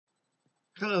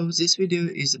Hello, this video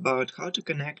is about how to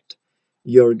connect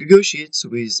your Google Sheets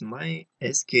with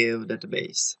MySQL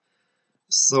database.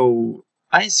 So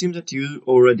I assume that you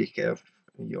already have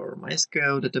your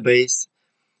MySQL database,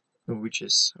 which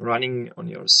is running on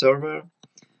your server.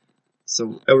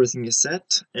 So everything is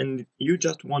set and you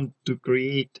just want to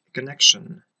create a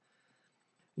connection.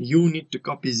 You need to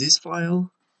copy this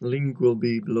file, link will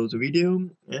be below the video,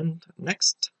 and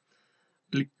next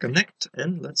click connect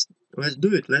and let's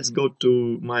do it. Let's go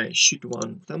to my sheet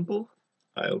 1 sample.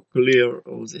 I'll clear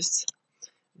all this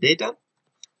data,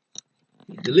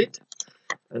 delete,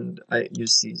 and you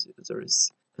see there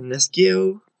is an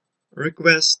SQL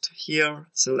request here,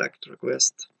 select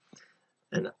request,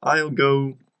 and I'll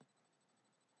go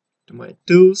to my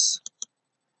tools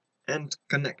and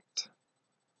connect.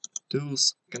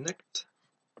 Tools connect.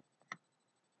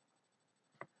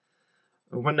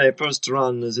 When I first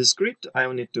run the script, I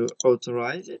will need to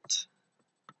authorize it.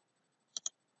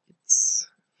 It's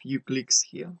a few clicks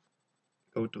here.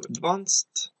 Go to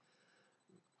advanced,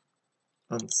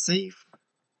 unsafe,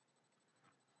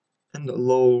 and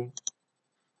allow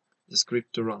the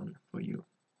script to run for you.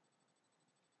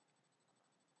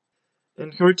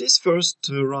 And here it is, first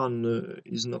run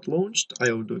is not launched.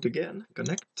 I will do it again,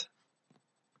 connect.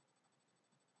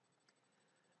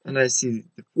 And I see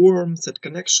the form, set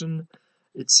connection.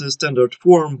 It's a standard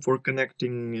form for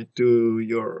connecting to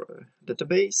your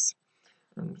database.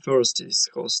 And first is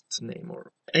host name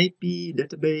or IP,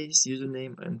 database,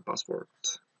 username, and password.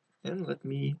 And let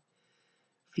me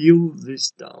fill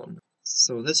this down.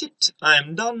 So that's it,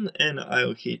 I'm done, and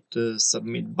I'll hit the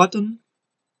submit button.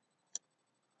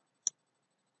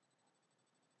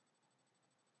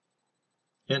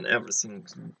 And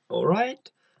everything's alright.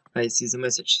 I see the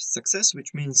message success,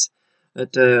 which means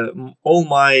that all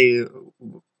my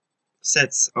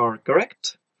sets are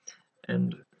correct,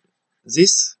 and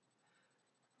this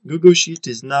Google Sheet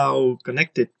is now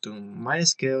connected to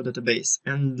MySQL database.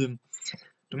 And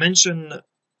to mention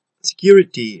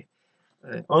security,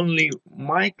 only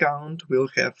my account will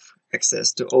have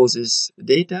access to all this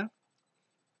data.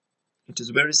 It is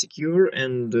very secure,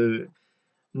 and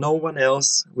no one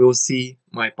else will see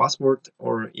my password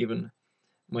or even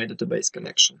my database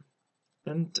connection.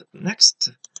 And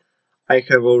next, I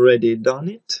have already done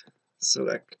it.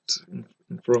 Select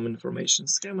from information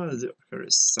schema, there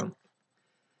is some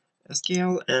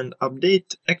SQL, and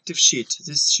update active sheet.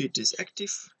 This sheet is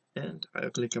active, and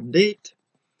I'll click update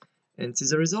and see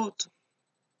the result.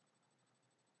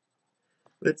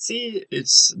 Let's see,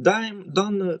 it's done.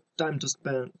 Time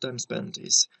spent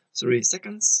is 3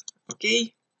 seconds.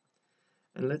 Okay,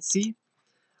 and let's see,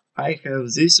 I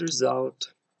have this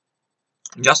result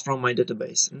just from my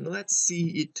database. And let's see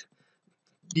it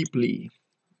deeply.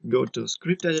 Go to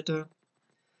script editor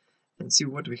and see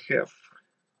what we have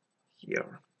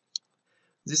here.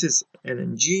 This is an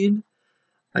engine.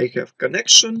 I have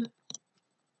connection.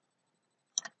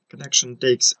 Connection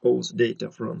takes all the data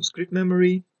from script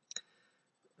memory.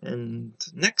 And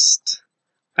next,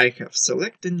 I have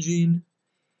select engine.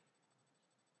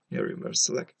 Here we will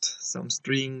select some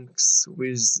strings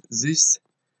with this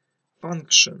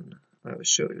function. I will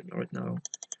show you right now.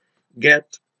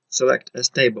 Get select as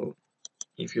table,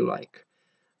 if you like.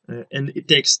 And it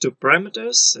takes two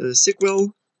parameters.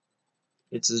 SQL,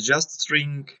 it's just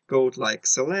string code like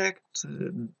select,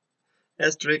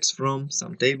 asterisk from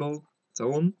some table,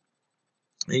 so on.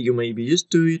 And you may be used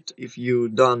to it if you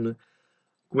done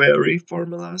query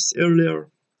formulas earlier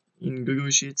in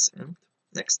Google Sheets. And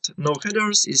next, no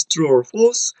headers is true or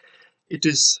false. It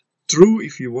is true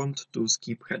if you want to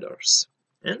skip headers.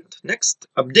 And next,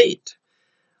 update.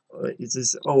 It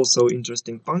is also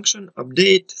interesting function.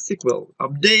 Update SQL.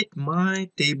 Update my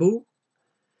table.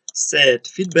 Set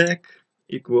feedback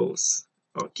equals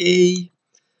OK,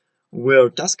 where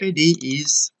task ID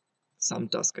is some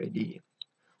task ID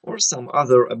or some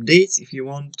other updates if you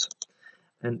want.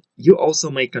 And you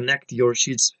also may connect your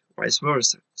sheets vice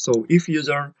versa. So if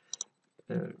user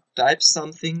types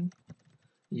something,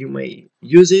 you may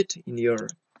use it in your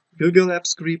Google App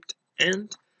script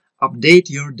and update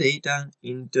your data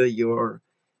into your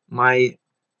MySQL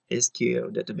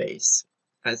database.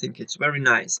 I think it's very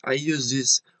nice. I use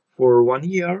this for 1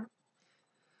 year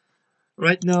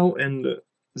right now, and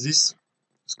this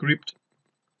script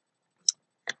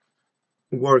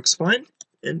works fine,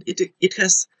 and it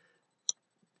has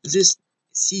this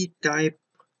C type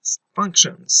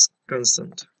functions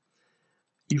constant.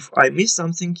 If I miss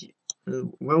something,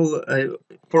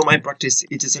 for my practice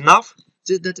it is enough,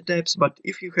 these data types, but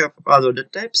if you have other data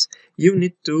types, you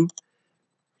need to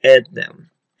add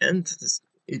them. And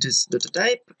it is data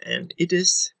type, and it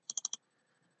is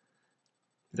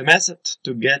the method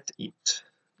to get it.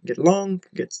 Get long,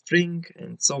 get string,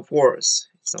 and so forth.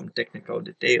 Some technical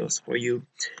details for you.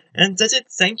 And that's it.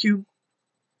 Thank you.